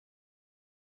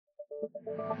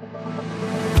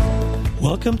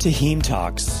Welcome to Heme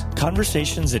Talks,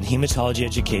 Conversations in Hematology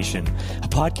Education, a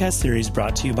podcast series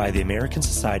brought to you by the American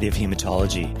Society of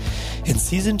Hematology. In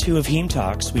Season 2 of Heme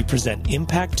Talks, we present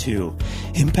Impact 2,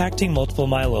 Impacting Multiple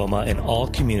Myeloma in All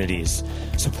Communities,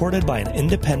 supported by an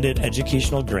independent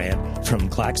educational grant from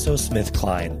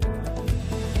GlaxoSmithKline.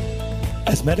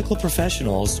 As medical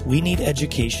professionals, we need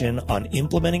education on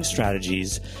implementing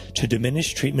strategies to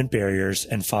diminish treatment barriers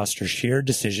and foster shared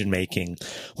decision-making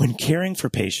when caring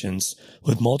for patients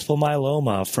with multiple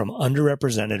myeloma from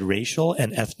underrepresented racial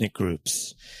and ethnic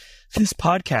groups. This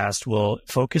podcast will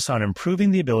focus on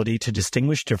improving the ability to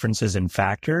distinguish differences in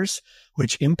factors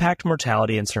which impact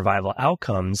mortality and survival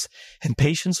outcomes in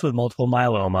patients with multiple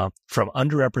myeloma from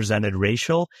underrepresented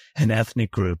racial and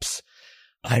ethnic groups.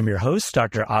 I'm your host,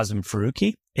 Dr. Azam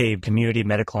Faruqi, a community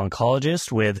medical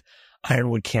oncologist with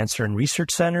Ironwood Cancer and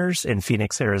Research Centers in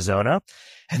Phoenix, Arizona,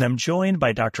 and I'm joined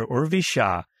by Dr. Urvi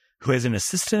Shah, who is an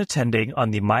assistant attending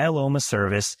on the myeloma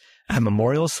service at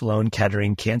Memorial Sloan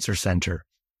Kettering Cancer Center.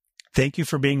 Thank you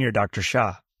for being here, Dr.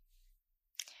 Shah.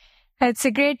 It's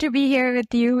great to be here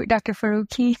with you, Dr.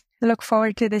 Faruqi. Look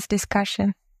forward to this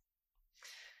discussion.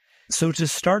 So to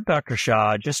start, Dr.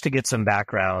 Shah, just to get some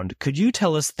background, could you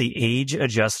tell us the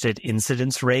age-adjusted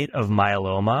incidence rate of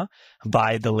myeloma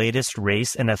by the latest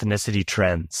race and ethnicity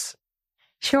trends?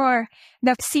 Sure.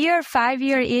 The SEER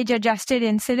 5-year age-adjusted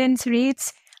incidence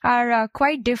rates are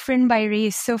quite different by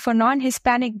race. So for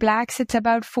non-Hispanic Blacks, it's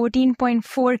about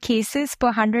 14.4 cases per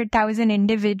 100,000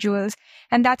 individuals.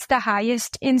 And that's the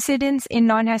highest incidence in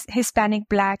non-Hispanic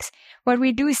Blacks. What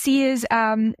we do see is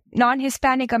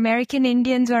non-Hispanic American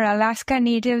Indians or Alaska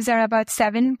Natives are about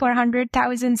 7 per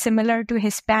 100,000, similar to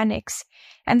Hispanics.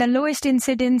 And the lowest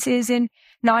incidence is in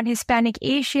non-Hispanic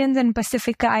Asians and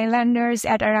Pacific Islanders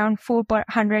at around 4 per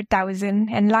 100,000.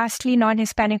 And lastly,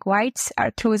 non-Hispanic whites are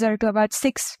closer to about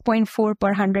 6.4 per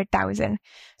 100,000.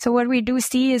 So what we do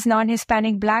see is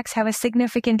non-Hispanic Blacks have a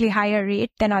significantly higher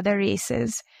rate than other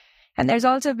races. And there's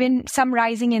also been some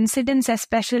rising incidence,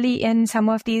 especially in some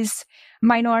of these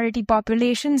minority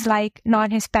populations like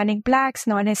non-Hispanic Blacks,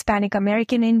 non-Hispanic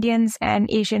American Indians, and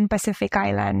Asian Pacific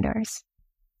Islanders.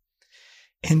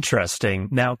 Interesting.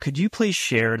 Now, could you please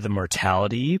share the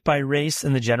mortality by race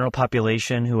in the general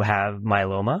population who have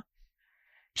myeloma?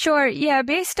 Sure. Yeah.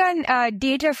 Based on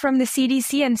data from the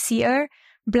CDC and SEER,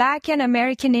 Black and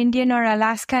American Indian or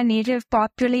Alaska Native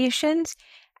populations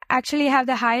actually have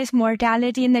the highest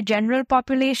mortality in the general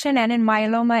population and in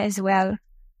myeloma as well.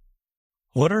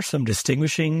 What are some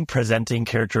distinguishing presenting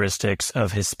characteristics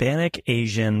of Hispanic,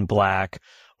 Asian, Black,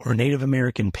 or Native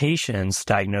American patients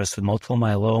diagnosed with multiple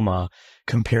myeloma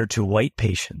compared to white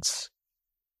patients?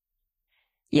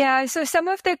 Yeah, so some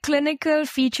of the clinical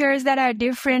features that are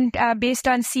different based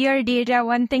on SEER data,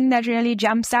 one thing that really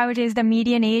jumps out is the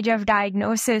median age of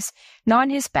diagnosis.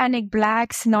 Non-Hispanic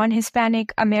Blacks,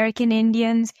 non-Hispanic American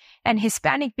Indians, and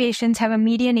Hispanic patients have a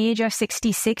median age of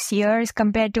 66 years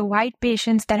compared to white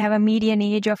patients that have a median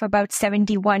age of about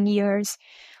 71 years.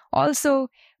 Also,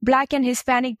 Black and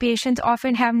Hispanic patients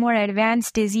often have more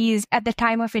advanced disease at the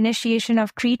time of initiation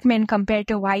of treatment compared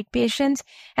to white patients.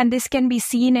 And this can be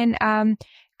seen in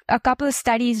a couple of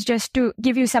studies just to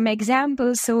give you some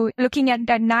examples. So looking at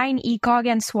the 9 ECOG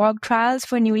and SWOG trials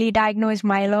for newly diagnosed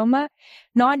myeloma,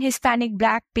 non-Hispanic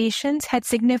Black patients had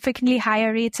significantly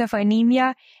higher rates of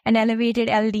anemia and elevated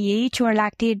LDH or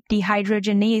lactate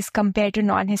dehydrogenase compared to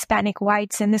non-Hispanic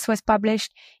whites. And this was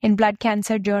published in Blood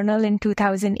Cancer Journal in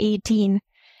 2018.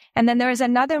 And then there is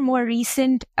another more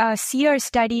recent SEER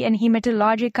study in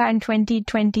Hematologica in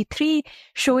 2023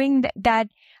 showing that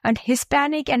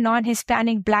Hispanic and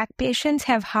non-Hispanic Black patients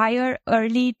have higher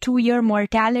early 2-year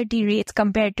mortality rates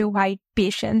compared to white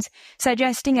patients,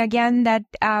 suggesting again that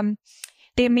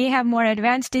they may have more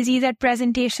advanced disease at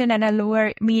presentation and a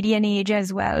lower median age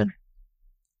as well.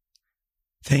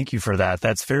 Thank you for that.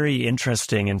 That's very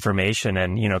interesting information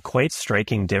and, quite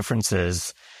striking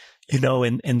differences.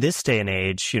 In this day and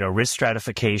age, risk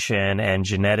stratification and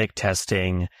genetic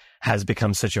testing has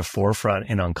become such a forefront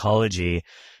in oncology.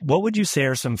 What would you say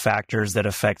are some factors that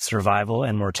affect survival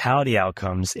and mortality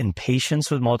outcomes in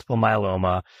patients with multiple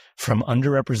myeloma from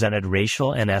underrepresented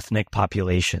racial and ethnic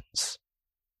populations?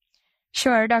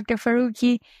 Sure, Dr.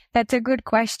 Faruqi, that's a good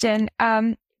question.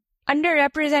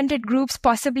 Underrepresented groups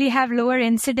possibly have lower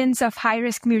incidence of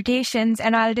high-risk mutations,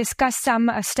 and I'll discuss some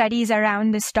studies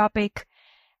around this topic.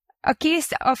 A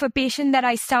case of a patient that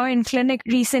I saw in clinic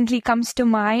recently comes to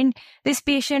mind. This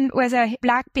patient was a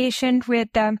Black patient with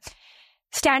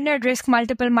standard risk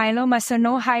multiple myeloma, so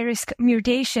no high risk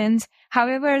mutations.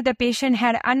 However, the patient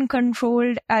had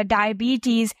uncontrolled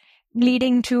diabetes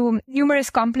leading to numerous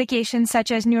complications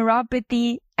such as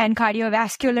neuropathy and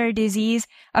cardiovascular disease,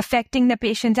 affecting the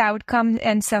patient's outcome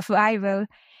and survival.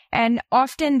 And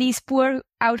often these poor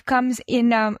outcomes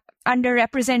in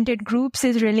underrepresented groups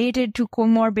is related to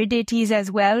comorbidities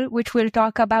as well, which we'll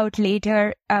talk about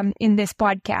later in this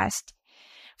podcast.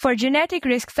 For genetic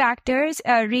risk factors,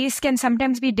 race can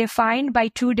sometimes be defined by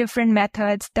two different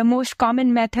methods. The most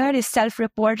common method is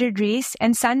self-reported race,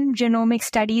 and some genomic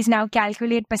studies now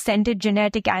calculate percentage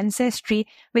genetic ancestry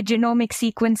with genomic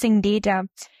sequencing data.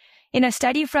 In a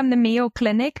study from the Mayo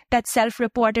Clinic that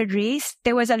self-reported race,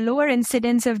 there was a lower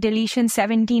incidence of deletion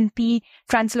 17p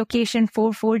translocation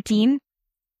 414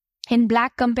 in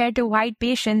Black compared to white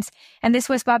patients, and this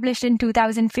was published in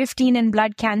 2015 in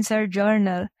Blood Cancer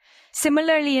Journal.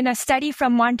 Similarly, in a study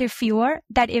from Montefiore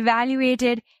that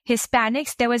evaluated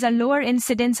Hispanics, there was a lower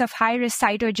incidence of high-risk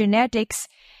cytogenetics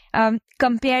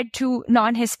compared to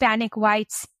non-Hispanic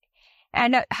whites,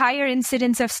 and a higher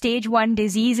incidence of stage 1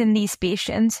 disease in these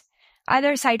patients.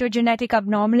 Other cytogenetic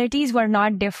abnormalities were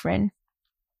not different.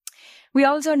 We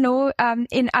also know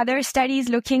in other studies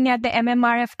looking at the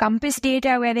MMRF COMPASS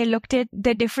data where they looked at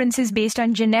the differences based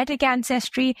on genetic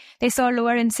ancestry, they saw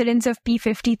lower incidence of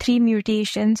P53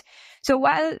 mutations. So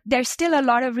while there's still a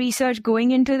lot of research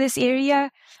going into this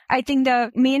area, I think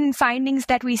the main findings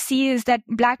that we see is that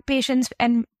Black patients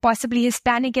and possibly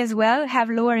Hispanic as well have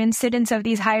lower incidence of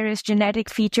these high-risk genetic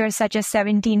features such as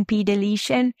 17p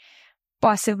deletion,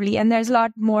 possibly. And there's a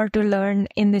lot more to learn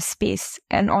in this space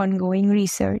and ongoing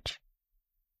research.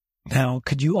 Now,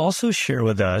 could you also share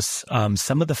with us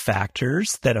some of the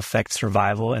factors that affect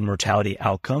survival and mortality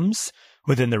outcomes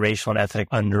within the racial and ethnic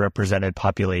underrepresented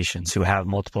populations who have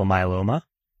multiple myeloma?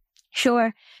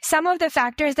 Sure. Some of the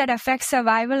factors that affect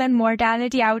survival and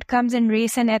mortality outcomes in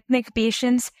race and ethnic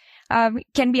patients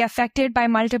can be affected by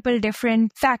multiple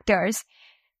different factors.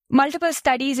 Multiple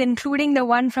studies, including the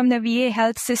one from the VA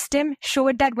health system,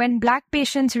 showed that when Black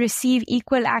patients receive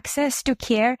equal access to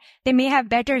care, they may have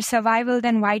better survival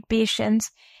than white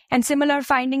patients. And similar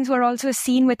findings were also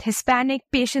seen with Hispanic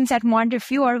patients at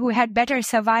Montefiore who had better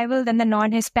survival than the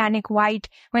non-Hispanic white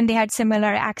when they had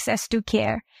similar access to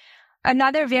care.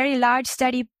 Another very large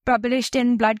study published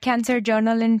in Blood Cancer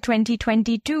Journal in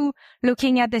 2022,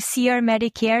 looking at the SEER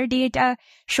Medicare data,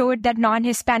 showed that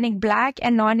non-Hispanic Black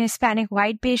and non-Hispanic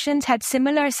white patients had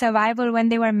similar survival when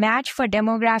they were matched for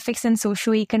demographics and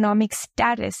socioeconomic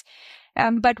status.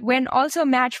 But when also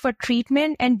matched for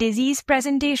treatment and disease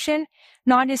presentation,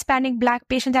 non-Hispanic Black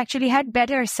patients actually had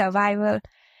better survival.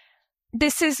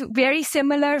 This is very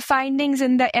similar findings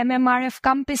in the MMRF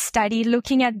COMPASS study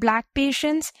looking at Black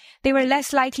patients. They were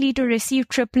less likely to receive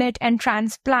triplet and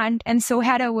transplant and so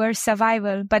had a worse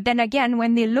survival. But then again,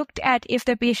 when they looked at if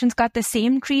the patients got the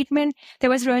same treatment, there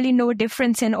was really no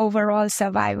difference in overall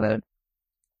survival.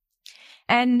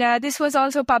 And this was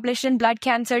also published in Blood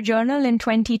Cancer Journal in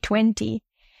 2020.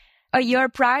 A year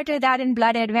prior to that in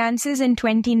Blood Advances in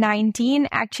 2019,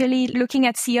 actually looking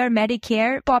at SEER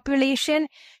Medicare population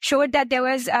showed that there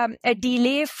was a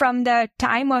delay from the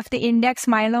time of the index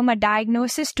myeloma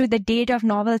diagnosis to the date of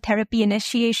novel therapy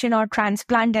initiation or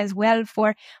transplant as well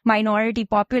for minority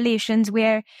populations,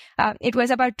 where it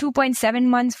was about 2.7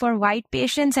 months for white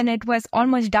patients and it was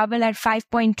almost double at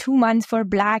 5.2 months for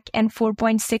Black and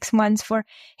 4.6 months for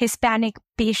Hispanic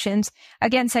patients,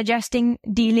 again suggesting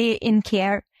delay in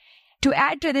care. To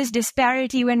add to this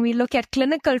disparity, when we look at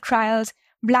clinical trials,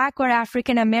 Black or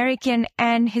African American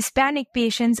and Hispanic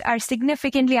patients are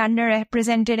significantly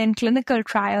underrepresented in clinical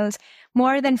trials,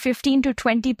 more than 15 to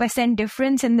 20%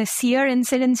 difference in the SEER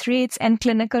incidence rates and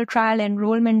clinical trial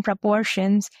enrollment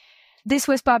proportions. This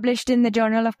was published in the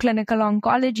Journal of Clinical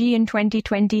Oncology in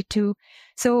 2022.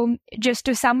 So just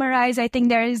to summarize, I think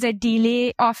there is a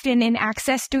delay often in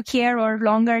access to care or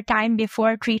longer time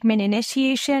before treatment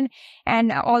initiation.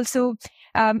 And also,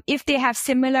 if they have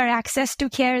similar access to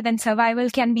care, then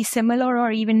survival can be similar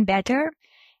or even better.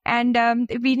 And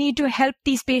we need to help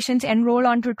these patients enroll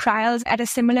onto trials at a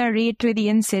similar rate to the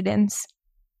incidence.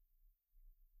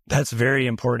 That's very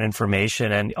important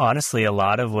information. And honestly, a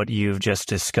lot of what you've just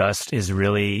discussed is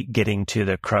really getting to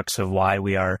the crux of why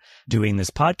we are doing this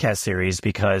podcast series,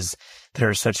 because there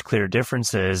are such clear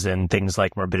differences in things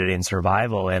like morbidity and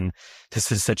survival. And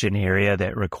this is such an area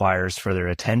that requires further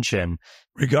attention.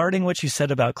 Regarding what you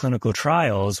said about clinical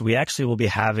trials, we actually will be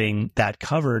having that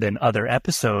covered in other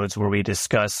episodes where we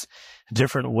discuss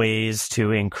different ways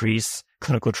to increase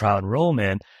clinical trial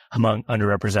enrollment among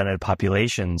underrepresented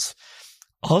populations.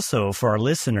 Also, for our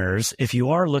listeners, if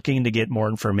you are looking to get more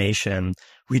information,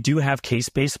 we do have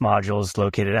case-based modules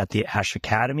located at the ASH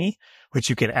Academy, which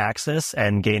you can access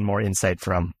and gain more insight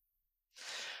from.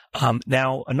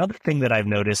 Now, another thing that I've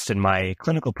noticed in my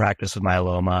clinical practice with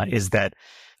myeloma is that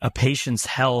a patient's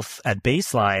health at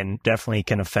baseline definitely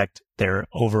can affect their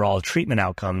overall treatment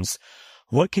outcomes.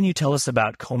 What can you tell us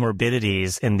about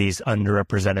comorbidities in these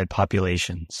underrepresented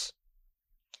populations?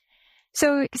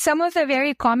 So some of the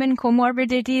very common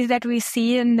comorbidities that we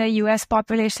see in the US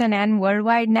population and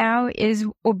worldwide now is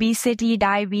obesity,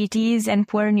 diabetes, and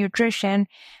poor nutrition.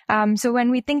 So when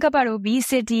we think about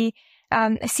obesity,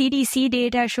 CDC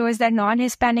data shows that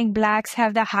non-Hispanic Blacks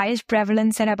have the highest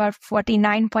prevalence, and about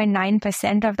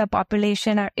 49.9% of the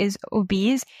population is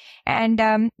obese. And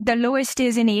the lowest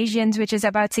is in Asians, which is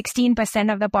about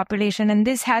 16% of the population. And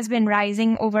this has been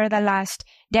rising over the last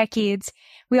decades.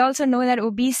 We also know that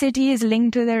obesity is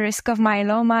linked to the risk of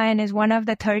myeloma and is one of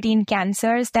the 13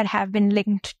 cancers that have been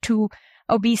linked to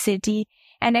obesity.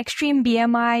 And extreme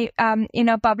BMI, in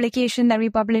a publication that we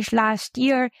published last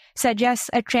year, suggests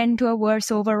a trend to a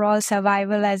worse overall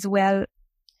survival as well.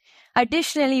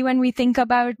 Additionally, when we think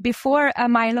about before a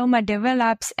myeloma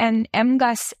develops and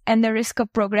MGUS and the risk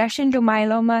of progression to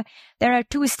myeloma, there are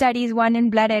two studies, one in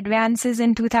Blood Advances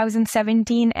in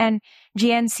 2017 and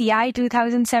GNCI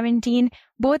 2017.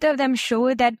 Both of them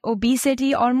show that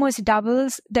obesity almost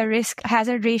doubles the risk.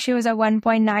 Hazard ratios of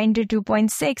 1.9 to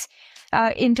 2.6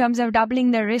 in terms of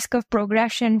doubling the risk of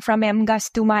progression from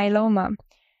MGUS to myeloma.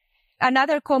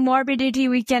 Another comorbidity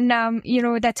we can,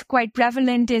 that's quite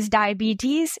prevalent is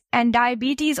diabetes. And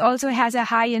diabetes also has a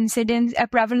high incidence, a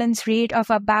prevalence rate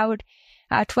of about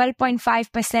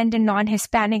 12.5% in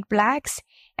non-Hispanic Blacks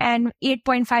and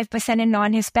 8.5% in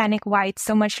non-Hispanic whites,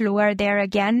 so much lower there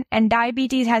again. And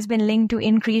diabetes has been linked to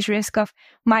increased risk of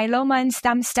myeloma in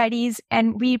some studies.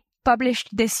 And we published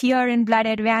this year in Blood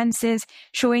Advances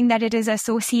showing that it is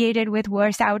associated with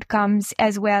worse outcomes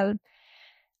as well.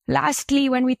 Lastly,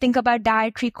 when we think about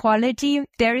dietary quality,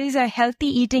 there is a healthy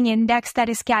eating index that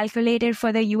is calculated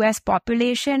for the US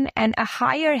population, and a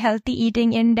higher healthy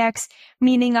eating index,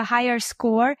 meaning a higher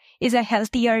score, is a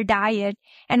healthier diet.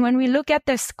 And when we look at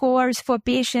the scores for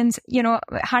patients,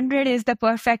 100 is the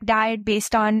perfect diet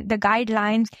based on the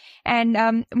guidelines,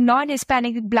 and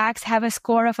non-Hispanic Blacks have a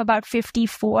score of about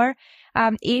 54.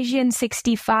 Asian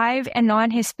 65, and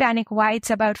non-Hispanic whites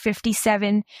about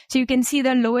 57. So you can see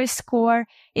the lowest score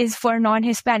is for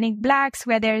non-Hispanic Blacks,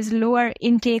 where there is lower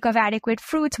intake of adequate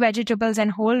fruits, vegetables,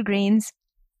 and whole grains.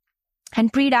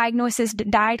 And pre-diagnosis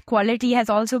diet quality has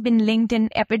also been linked in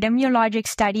epidemiologic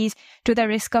studies to the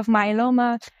risk of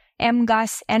myeloma,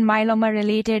 MGUS, and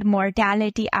myeloma-related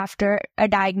mortality after a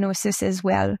diagnosis as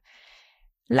well.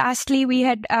 Lastly, we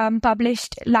had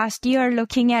published last year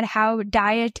looking at how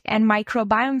diet and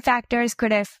microbiome factors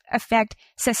could affect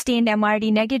sustained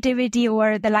MRD negativity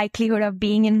or the likelihood of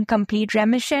being in complete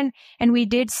remission. And we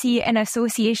did see an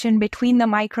association between the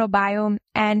microbiome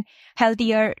and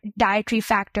healthier dietary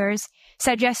factors,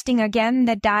 suggesting again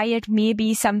that diet may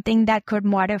be something that could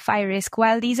modify risk.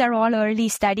 While these are all early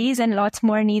studies and lots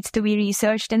more needs to be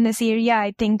researched in this area,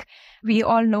 I think we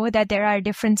all know that there are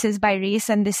differences by race,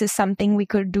 and this is something we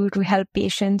could do to help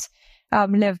patients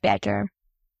live better.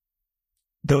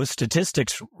 Those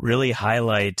statistics really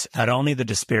highlight not only the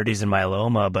disparities in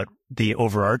myeloma, but the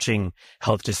overarching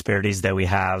health disparities that we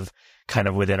have kind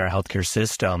of within our healthcare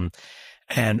system.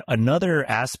 And another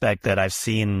aspect that I've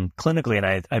seen clinically,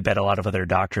 and I bet a lot of other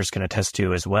doctors can attest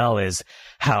to as well, is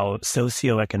how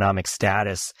socioeconomic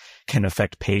status can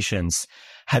affect patients.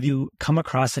 Have you come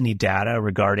across any data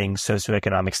regarding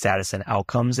socioeconomic status and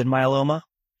outcomes in myeloma?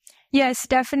 Yes,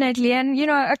 definitely. And,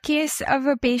 a case of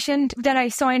a patient that I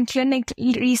saw in clinic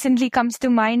recently comes to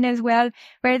mind as well,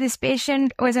 where this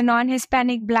patient was a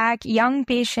non-Hispanic Black young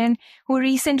patient who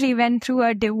recently went through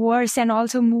a divorce and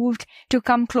also moved to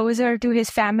come closer to his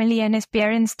family and his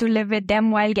parents to live with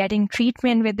them while getting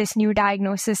treatment with this new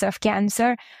diagnosis of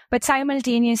cancer, but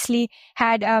simultaneously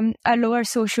had a lower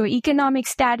socioeconomic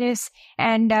status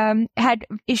and had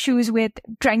issues with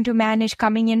trying to manage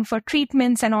coming in for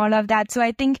treatments and all of that. So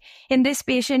I think in this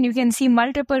patient, you can see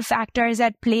multiple factors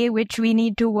at play, which we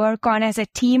need to work on as a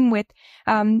team with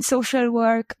social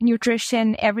work,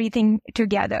 nutrition, everything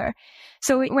together.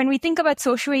 So when we think about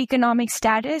socioeconomic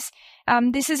status,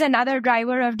 this is another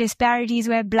driver of disparities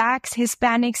where Blacks,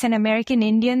 Hispanics, and American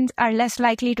Indians are less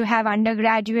likely to have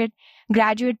undergraduate,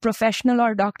 graduate, professional,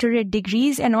 or doctorate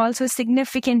degrees, and also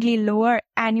significantly lower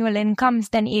annual incomes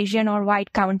than Asian or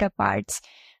white counterparts.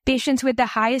 Patients with the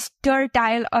highest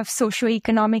tertile of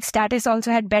socioeconomic status also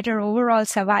had better overall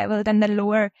survival than the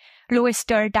lowest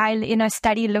tertile in a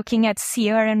study looking at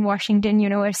Sear and Washington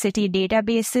University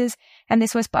databases. And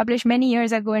this was published many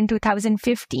years ago in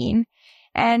 2015.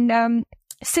 And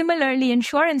Similarly,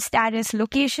 insurance status,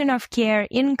 location of care,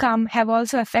 income have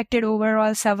also affected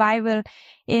overall survival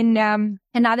in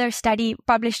another study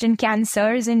published in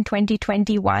Cancers in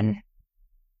 2021.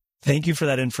 Thank you for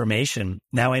that information.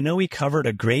 Now, I know we covered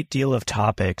a great deal of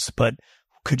topics, but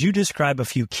could you describe a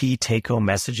few key take-home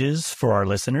messages for our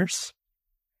listeners?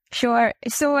 Sure.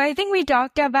 So I think we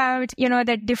talked about,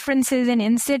 the differences in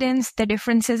incidence, the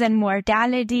differences in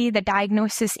mortality, the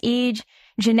diagnosis age,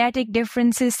 genetic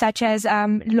differences such as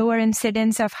lower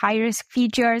incidence of high-risk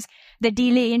features, the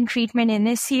delay in treatment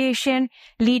initiation,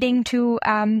 leading to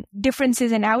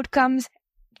differences in outcomes,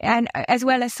 and as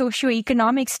well as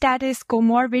socioeconomic status,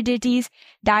 comorbidities,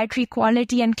 dietary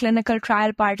quality, and clinical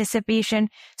trial participation.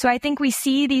 So I think we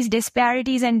see these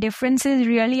disparities and differences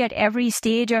really at every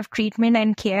stage of treatment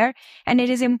and care. And it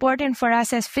is important for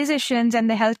us as physicians and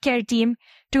the healthcare team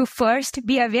to first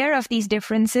be aware of these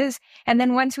differences. And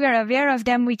then once we are aware of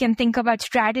them, we can think about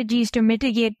strategies to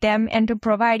mitigate them and to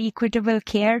provide equitable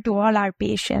care to all our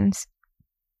patients.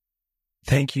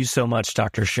 Thank you so much,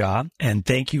 Dr. Shah, and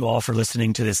thank you all for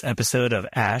listening to this episode of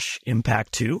ASH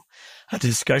Impact 2, a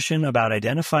discussion about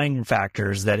identifying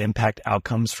factors that impact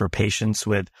outcomes for patients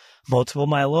with multiple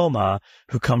myeloma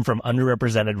who come from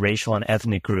underrepresented racial and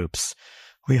ethnic groups.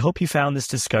 We hope you found this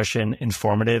discussion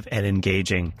informative and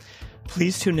engaging.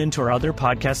 Please tune in to our other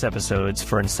podcast episodes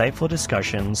for insightful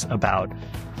discussions about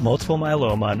multiple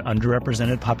myeloma in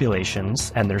underrepresented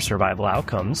populations and their survival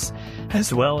outcomes,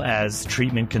 as well as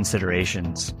treatment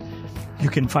considerations. You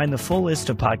can find the full list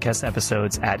of podcast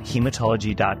episodes at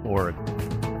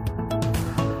hematology.org.